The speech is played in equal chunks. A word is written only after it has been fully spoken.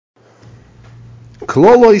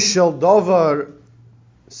Kloloi shel dovar,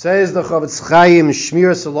 says the Chavetz Chaim,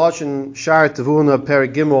 Shemiras Haloshon, Shaar Hatevuna,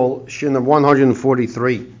 Perek Gimel, Shir number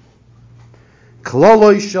 143.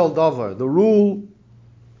 Kloloi shel dovar, the rule,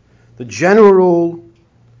 the general rule,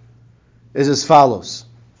 is as follows.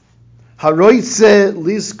 Haroitze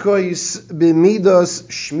lizkois b'midos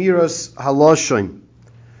Shemiras Haloshon.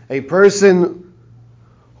 A person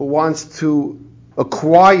who wants to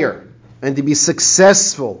acquire and to be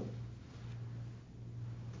successful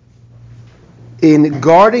in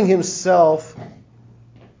guarding himself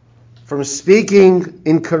from speaking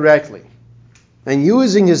incorrectly and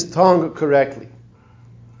using his tongue correctly.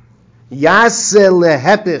 Yaseh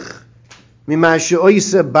lehepich mima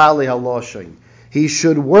she'oiseh baalei haloshon. He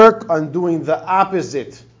should work on doing the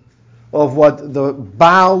opposite of what the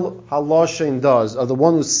Baal Haloshon does, or the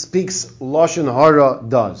one who speaks loshaon hara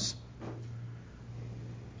does.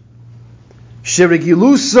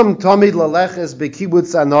 Sheregilusam tamid laleches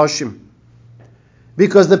bekibutz anoshim.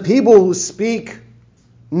 Because the people who speak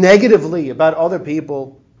negatively about other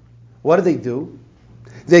people, what do?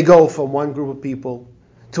 They go from one group of people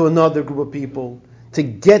to another group of people to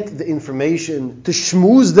get the information, to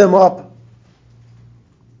schmooze them up.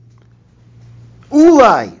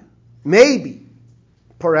 Ulai, maybe,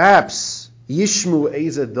 perhaps, yishmu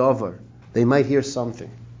eza davar, they might hear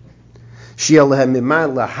something.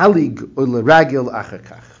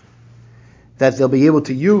 That they'll be able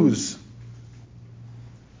to use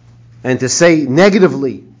and to say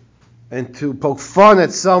negatively and to poke fun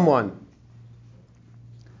at someone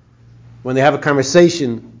when they have a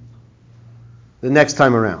conversation the next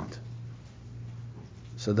time around.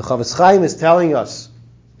 So the Chavetz Chaim is telling us,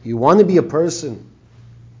 you want to be a person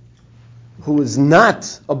who is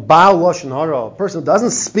not a Baal loshaon hara, a person who doesn't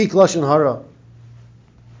speak loshaon hara.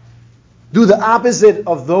 Do the opposite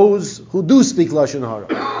of those who do speak loshaon hara.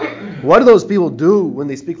 What do those people do when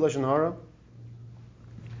they speak loshaon hara?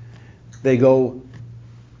 They go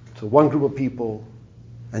to one group of people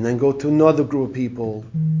and then go to another group of people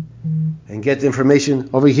and get the information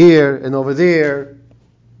over here and over there.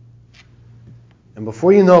 And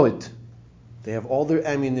before you know it, they have all their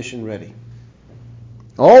ammunition ready.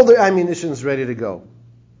 All their ammunition is ready to go.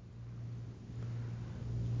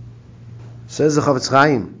 Says the Chavetz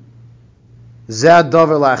Chaim, Zeh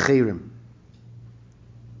davar la'achirim.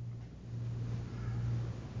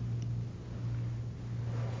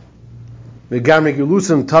 He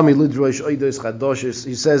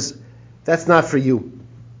says, that's not for you.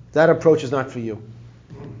 That approach is not for you.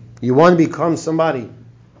 You want to become somebody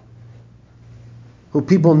who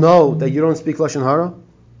people know that you don't speak loshaon hara?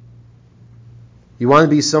 You want to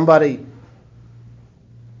be somebody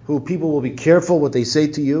who people will be careful what they say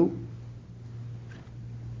to you?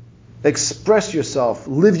 Express yourself,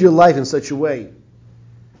 live your life in such a way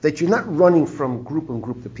that you're not running from group and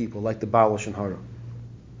group to people like the Baal loshaon hara.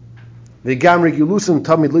 You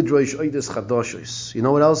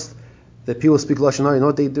know what else? That people speak loshaon hara, you know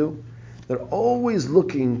what they do? They're always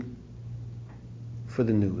looking for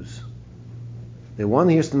the news. They want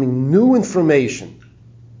to hear something, new information.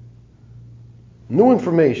 New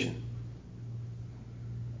information.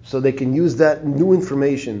 So they can use that new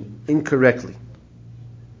information incorrectly.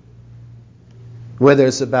 Whether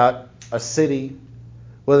it's about a city,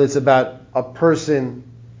 whether it's about a person,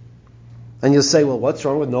 and you'll say, well, what's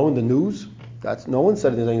wrong with knowing the news? No one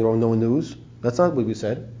said anything wrong with knowing news. That's not what we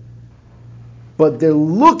said. But they're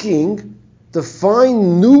looking to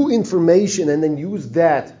find new information and then use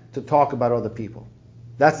that to talk about other people.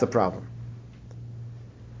 That's the problem.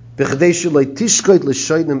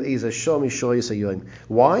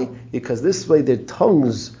 Why? Because this way their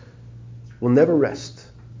tongues will never rest.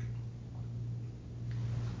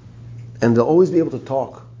 And they'll always be able to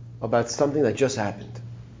talk about something that just happened.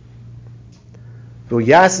 And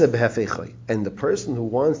the person who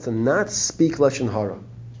wants to not speak loshaon hara,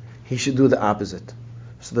 he should do the opposite.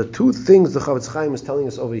 So the two things the Chavetz Chaim is telling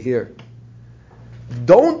us over here.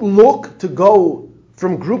 Don't look to go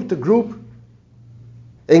from group to group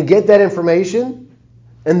and get that information,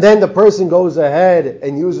 and then the person goes ahead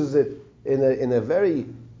and uses it in a very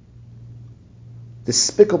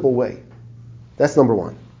despicable way. That's number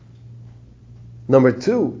one. Number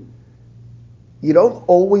two, you don't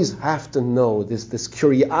always have to know this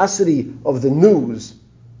curiosity of the news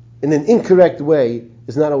in an incorrect way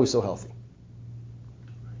is not always so healthy.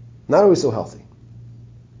 Not always so healthy.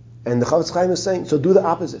 And the Chavetz Chaim is saying, so do the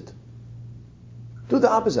opposite. Do the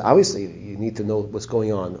opposite. Obviously, you need to know what's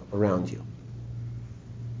going on around you.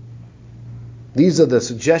 These are the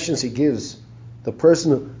suggestions he gives.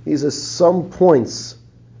 These are some points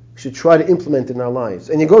we should try to implement in our lives.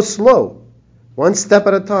 And you go slow, one step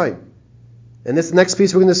at a time. And this next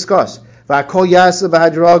piece we're going to discuss. V'akol yasa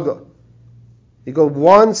b'hadraga. You go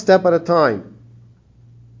one step at a time.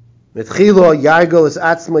 Mitchilo yargol es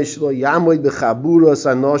atzmai shlo yamoid b'chaburos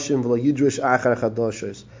anoshim v'lo yidrush achar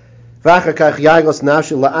chadoshos. V'achar kach yargol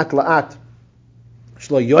nafshi la'at la'at.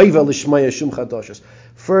 Shlo yoivel l'shmaya shum chadoshos.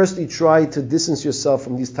 First, you try to distance yourself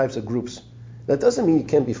from these types of groups. That doesn't mean you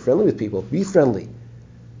can't be friendly with people. Be friendly.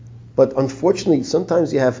 But unfortunately,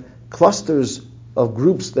 sometimes you have clusters of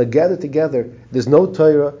groups that gather together. There's no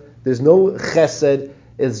Torah, there's no chesed,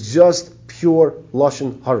 it's just pure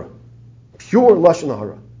loshaon hara. Pure loshaon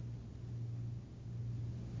hara.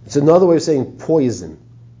 It's another way of saying poison.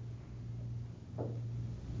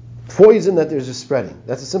 Poison that there's just spreading.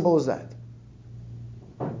 That's as simple as that.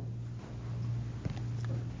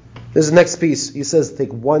 This is the next piece. He says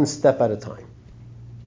take one step at a time.